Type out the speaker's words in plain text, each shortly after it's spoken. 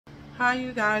Hi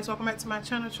you guys, welcome back to my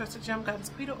channel, Trusted Gem Goddess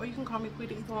Quita, or you can call me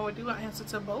Quita, either one would do. I answer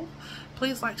to both.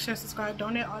 Please like, share, subscribe,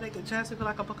 donate, all that good jazz. If you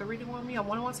like a book or reading with me, a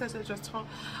one-on-one session,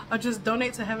 just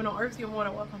donate to heaven on earth, you're more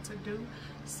than welcome to do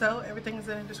so. Everything is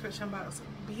in the description box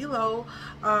below.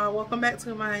 Welcome back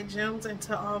to my gems and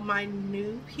to all my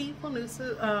new people.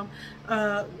 What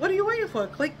are you waiting for?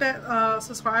 Click that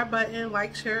subscribe button,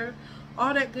 like, share,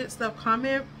 all that good stuff,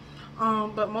 comment.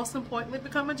 But most importantly,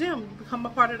 become a gem, become a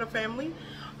part of the family.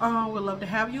 We'd love to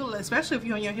have you, especially if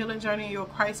you're on your healing journey and you're a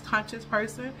Christ conscious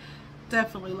person.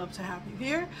 Definitely love to have you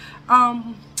here.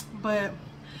 But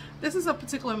this is a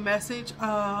particular message.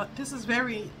 This is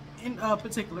very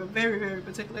particular, very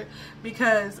particular,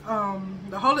 because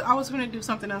I was going to do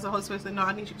something else. The Holy Spirit said, no,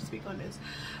 I need you to speak on this.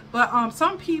 But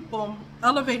some people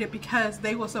elevated because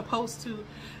they were supposed to.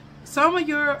 Some of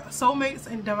your soulmates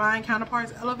and divine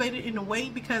counterparts elevated in a way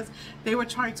because they were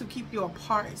trying to keep you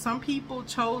apart. Some people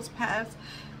chose paths,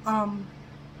 and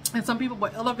some people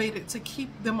were elevated to keep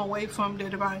them away from their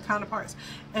divine counterparts.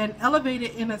 And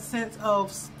elevated in a sense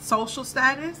of social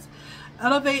status,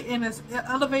 elevated in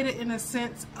a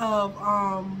sense of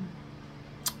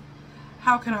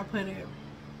how can I put it?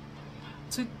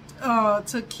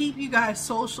 To keep you guys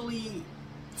socially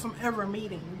from ever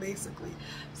meeting, basically.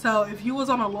 So if you was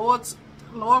on a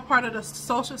lower part of the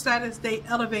social status, they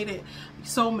elevated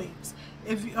soulmates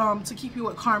if to keep you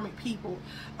with karmic people,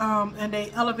 and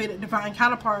they elevated divine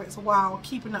counterparts while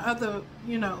keeping the other,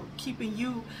 keeping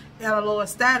you at a lower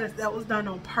status. That was done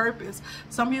on purpose.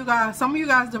 Some of you guys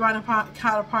divine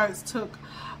counterparts took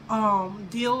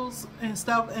deals and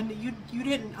stuff, and you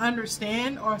didn't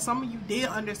understand, or some of you did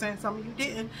understand, some of you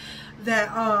didn't, that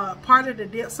part of the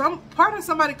deal, part of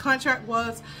somebody's contract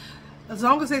was, as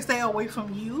long as they stay away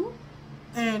from you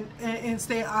and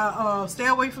stay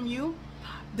away from you,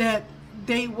 that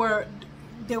they were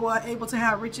able to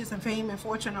have riches and fame and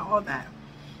fortune and all that.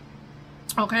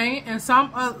 Okay, and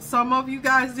some of you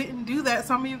guys didn't do that.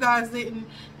 Some of you guys didn't.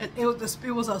 It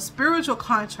was a spiritual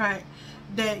contract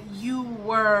that you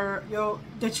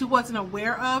wasn't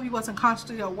aware of. You wasn't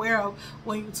consciously aware of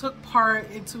when you took part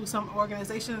into some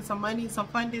organization, some money, some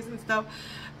fundings and stuff.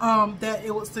 That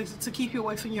it was to keep you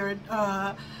away from your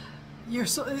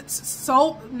this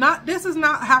does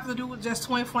not have to do with just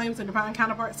twin flames and divine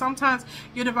counterparts. Sometimes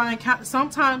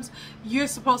sometimes you're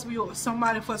supposed to be with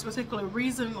somebody for a particular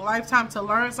reason, lifetime, to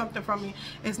learn something from you.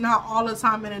 It's not all the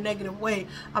time in a negative way.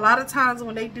 A lot of times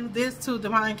when they do this to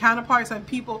divine counterparts and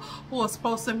people who are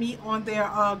supposed to meet on their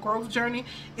growth journey,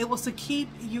 it was to keep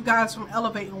you guys from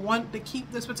elevating, to keep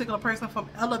this particular person from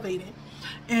elevating.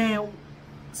 And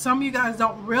some of you guys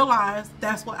don't realize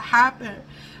that's what happened.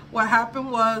 What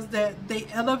happened was that they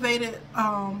elevated,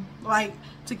 like,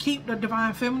 to keep the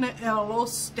divine feminine at a low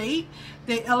state,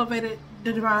 they elevated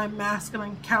the divine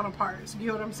masculine counterparts. You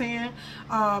know what I'm saying?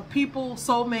 People,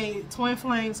 soulmate, twin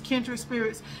flames, kindred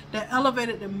spirits, that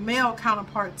elevated the male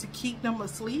counterpart to keep them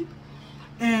asleep.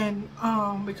 And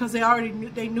because they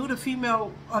knew the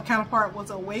female counterpart was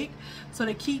awake, so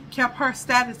they kept her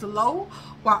status low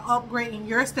while upgrading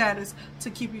your status to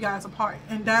keep you guys apart.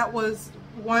 And that was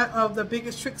one of the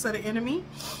biggest tricks of the enemy.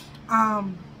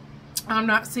 I'm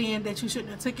not saying that you shouldn't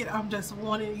have took it. I'm just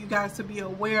wanting you guys to be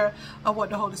aware of what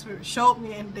the Holy Spirit showed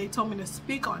me, and they told me to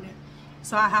speak on it,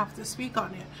 so I have to speak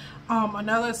on it.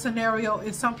 Another scenario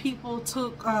is some people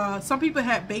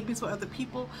had babies with other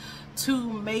people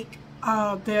to make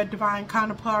their divine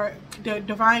counterpart, their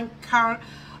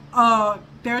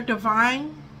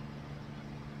divine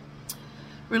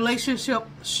relationship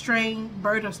strained,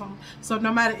 burdensome. So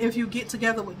no matter if you get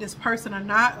together with this person or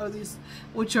not, or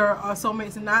with your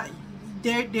soulmates or not,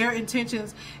 their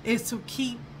intentions is to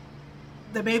keep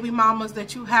the baby mamas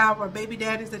that you have, or baby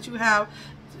daddies that you have,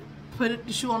 put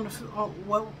the shoe on the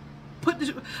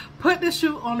put the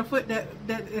shoe on the foot that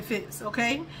it fits.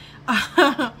 Okay.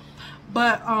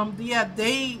 But yeah,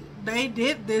 they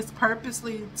did this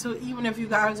purposely to, even if you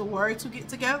guys were to get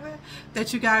together,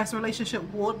 that you guys' relationship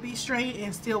would be strained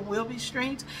and still will be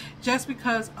strained, just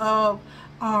because of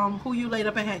who you laid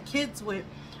up and had kids with.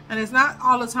 And it's not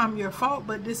all the time your fault,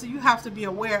 but you have to be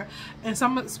aware. And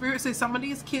some of the spirits say some of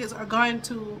these kids are going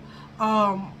to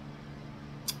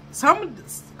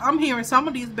I'm hearing some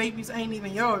of these babies ain't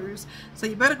even yours, so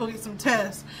you better go get some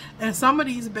tests. And some of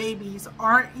these babies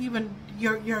aren't even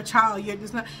your child. You're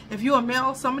just not. If you're a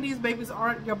male, some of these babies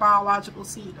aren't your biological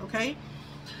seed. Okay.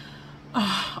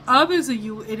 Others of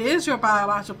you, it is your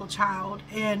biological child,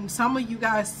 and some of you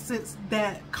guys, since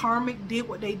that karmic did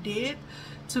what they did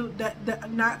to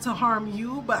not to harm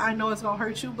you, but I know it's gonna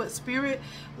hurt you. But spirit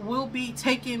will be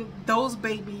taking those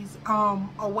babies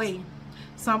away.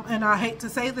 And I hate to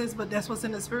say this, but that's what's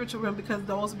in the spiritual realm, because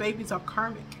those babies are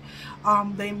karmic.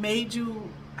 They made you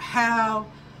have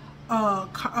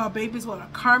babies with a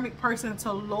karmic person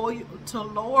to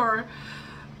lower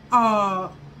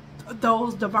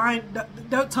those divine,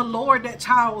 to lower that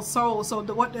child's soul. So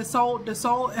what the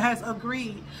soul has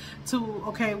agreed to,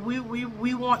 okay,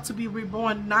 we want to be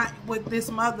reborn not with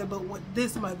this mother but with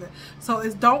this mother. So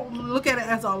don't look at it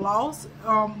as a loss.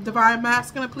 Divine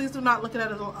masculine, please do not look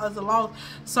at it as a loss.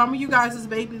 Some of you guys'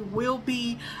 baby will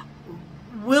be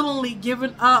willingly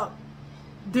giving up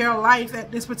their life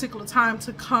at this particular time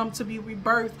to come to be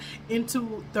rebirthed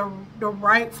into the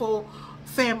rightful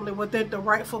family, with the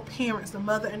rightful parents, the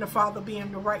mother and the father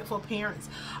being the rightful parents.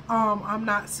 I'm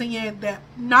not saying that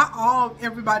not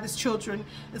everybody's children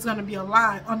is going to be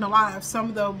unalive. Some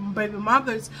of the baby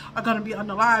mothers are going to be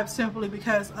unalive simply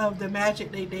because of the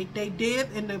magic they did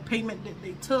and the payment that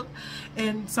they took,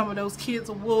 and some of those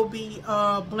kids will be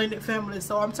blended families.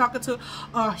 So I'm talking to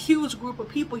a huge group of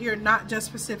people here, not just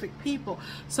specific people.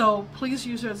 So please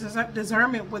use your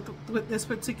discernment with this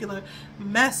particular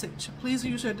message. Please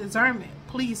use your discernment.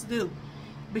 Please do,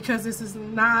 because this is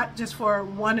not just for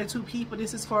 1 or 2 people.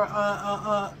 This is for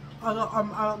a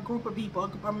group of people,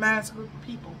 a mass group of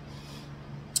people.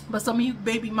 But some of you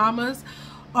baby mamas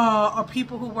or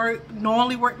people who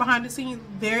normally work behind the scenes,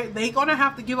 they're gonna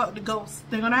have to give up the ghosts.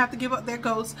 They're gonna have to give up their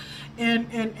ghosts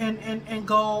and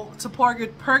go to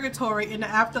purgatory in the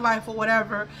afterlife or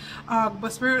whatever.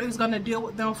 But Spirit is gonna deal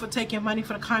with them for taking money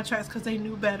for the contracts, because they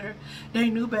knew better. They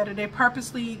knew better. They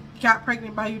purposely got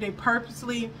pregnant by you. They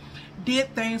purposely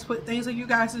did things, put things in you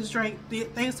guys' drink,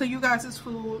 did things to you guys'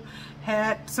 food,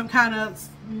 had some kind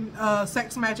of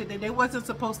sex magic that they wasn't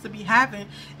supposed to be having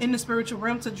in the spiritual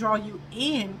realm to draw you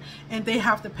in, and they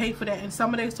have to pay for that. And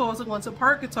some of their souls are going to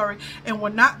purgatory and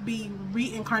will not be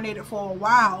reincarnated for a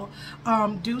while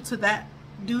due to that,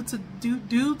 due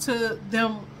to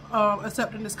them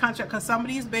accepting this contract, because some of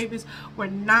these babies were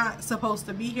not supposed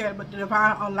to be here, but the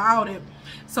divine allowed it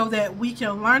so that we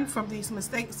can learn from these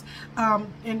mistakes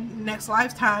in next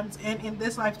lifetimes and in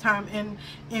this lifetime,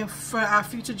 and for our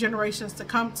future generations to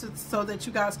come, so that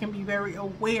you guys can be very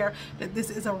aware that this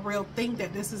is a real thing,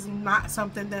 that this is not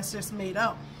something that's just made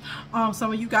up.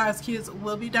 Some of you guys' kids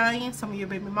will be dying. Some of your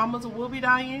baby mamas will be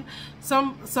dying.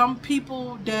 Some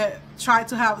people that tried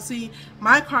to have,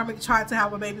 my karmic tried to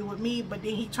have a baby with me, but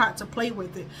then he tried to play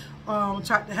with it.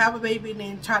 Tried to have a baby and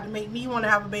then tried to make me want to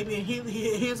have a baby, and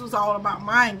his was all about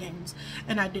mind games,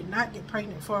 and I did not get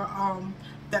pregnant for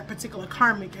that particular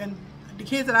karmic. And the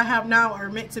kids that I have now are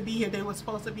meant to be here. They were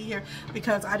supposed to be here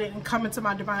because I didn't come into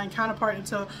my divine counterpart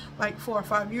until like 4 or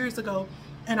 5 years ago,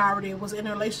 and I already was in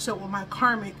a relationship with my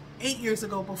karmic 8 years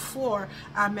ago, before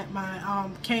I met my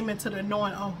came into the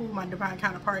knowing of who my divine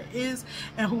counterpart is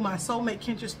and who my soulmate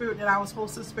kindred spirit that I was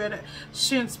supposed to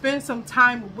spend some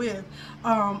time with,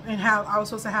 and I was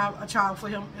supposed to have a child for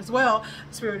him as well.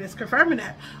 Spirit is confirming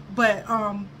that. But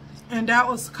and that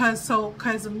was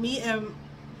because me and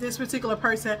this particular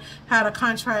person had a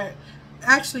contract.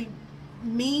 Actually,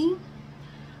 me,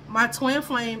 my twin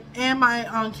flame, and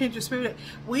my kindred spirit,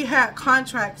 we had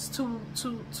contracts to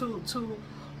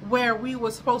where we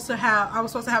were supposed to have, I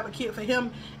was supposed to have a kid for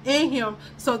him and him,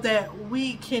 so that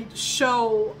we can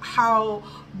show how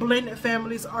blended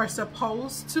families are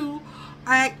supposed to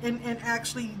act, and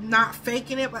actually not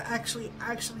faking it, but actually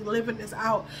living this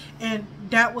out. And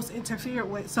that was interfered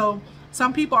with. So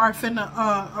some people are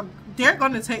finna they're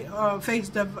gonna face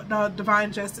the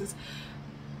divine justice.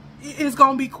 It's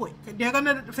gonna be quick. They're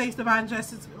gonna face divine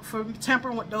justice for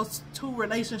tampering with those 2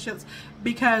 relationships,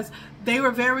 because they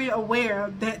were very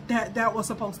aware that was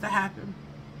supposed to happen.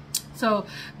 So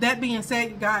that being said,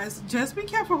 you guys, just be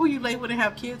careful who you lay with and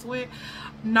have kids with.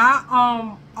 Not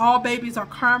all babies are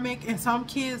karmic, and some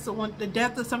kids, the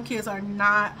death of some kids are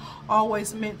not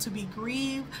always meant to be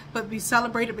grieved, but be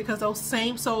celebrated, because those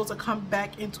same souls will come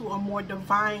back into a more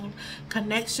divine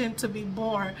connection to be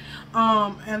born.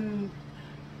 And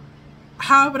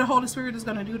however the Holy Spirit is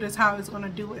going to do this, how it's going to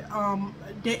do it.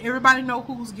 Everybody know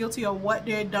who's guilty of what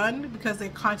they're done, because their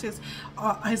conscience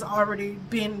has already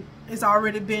been,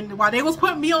 while they was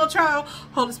putting me on trial,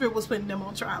 Holy Spirit was putting them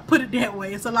on trial. Put it that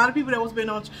way. It's a lot of people that was being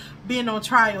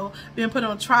put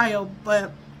on trial,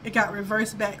 but it got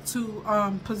reversed back to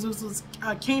Pazuzu's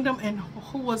kingdom, and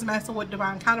who was messing with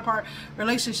divine counterpart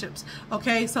relationships.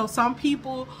 Okay, so some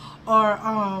people,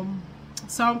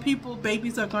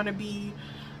 babies are going to be,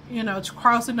 you know,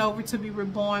 crossing over to be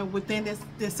reborn within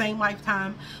this same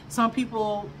lifetime. Some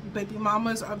people, baby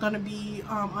mamas, are going to be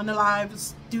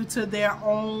unalived due to their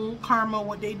own karma,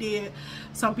 what they did.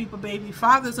 Some people, baby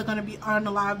fathers, are going to be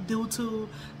unalived due to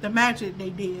the magic they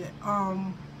did.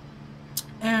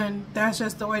 And that's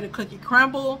just the way the cookie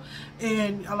crumble.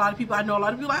 And a lot of people, I know a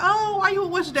lot of people like, oh, why you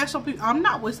wish death on people? I'm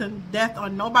not wishing death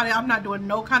on nobody. I'm not doing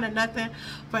no kind of nothing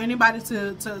for anybody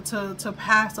to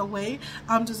pass away.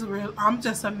 I'm just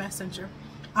a messenger.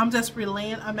 I'm just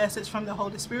relaying a message from the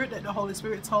Holy Spirit that the Holy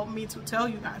Spirit told me to tell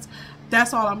you guys.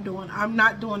 That's all I'm doing. I'm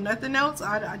not doing nothing else.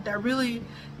 I really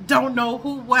don't know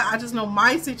what. I just know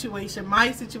my situation.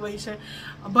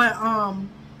 But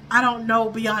I don't know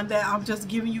beyond that. I'm just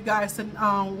giving you guys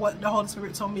what the Holy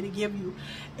Spirit told me to give you.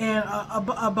 And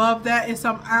above that is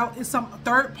some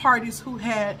third parties who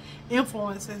had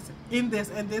influences in this,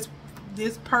 and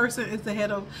this person is the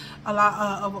head of a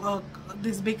lot of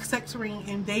this big sex ring,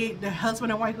 and the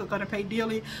husband and wife are going to pay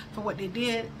dearly for what they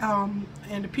did. And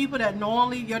the people that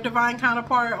normally your divine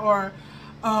counterpart, or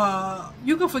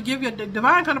you can forgive the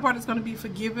divine counterpart is going to be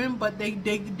forgiven, but they're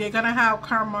going to have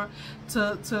karma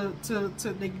they're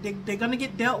going to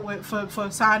get dealt with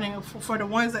for signing, for the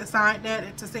ones that signed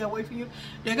that to stay away from you.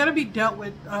 They're going to be dealt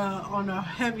with on a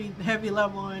heavy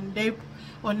level, and they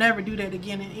will never do that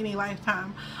again in any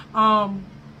lifetime.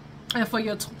 And for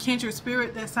your kindred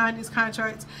spirit that signed these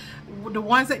contracts, the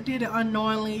ones that did it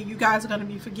unknowingly, you guys are going to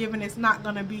be forgiven. It's not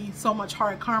going to be so much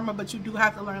hard karma, but you do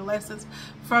have to learn lessons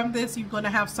from this. You're going to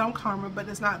have some karma, but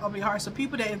it's not going to be harsh. So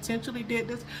people that intentionally did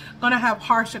this going to have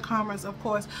harsher karmas, of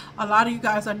course. A lot of you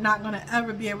guys are not going to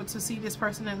ever be able to see this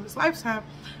person in this lifetime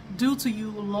due to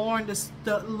you lowering the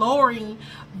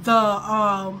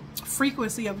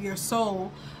frequency of your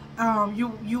soul.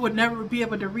 You would never be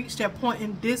able to reach that point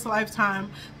in this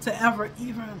lifetime to ever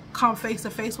even come face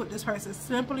to face with this person,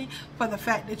 simply for the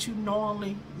fact that you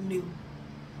knowingly knew.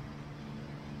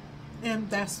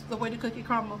 And that's the way the cookie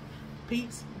crumble.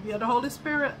 Peace. Via the Holy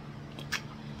Spirit.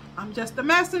 I'm just a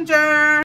messenger.